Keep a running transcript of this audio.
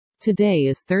Today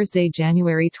is Thursday,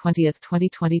 January 20th,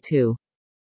 2022.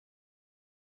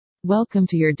 Welcome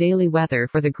to your daily weather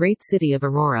for the great city of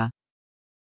Aurora.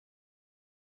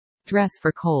 Dress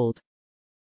for cold.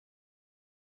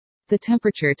 The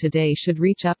temperature today should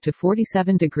reach up to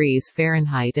 47 degrees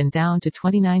Fahrenheit and down to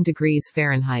 29 degrees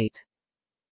Fahrenheit.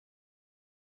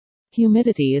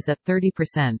 Humidity is at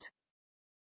 30%.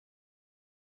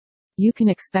 You can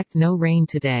expect no rain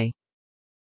today.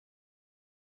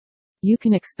 You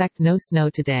can expect no snow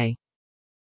today.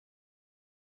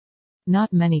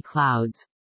 Not many clouds.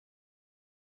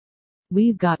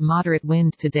 We've got moderate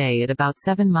wind today at about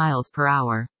 7 miles per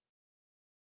hour.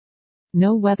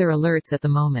 No weather alerts at the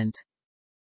moment.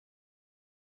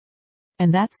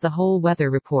 And that's the whole weather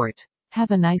report.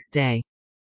 Have a nice day.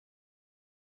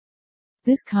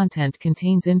 This content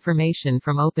contains information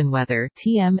from OpenWeather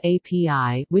 (TM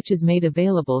API), which is made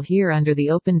available here under the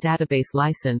Open Database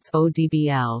License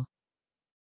 (ODBL).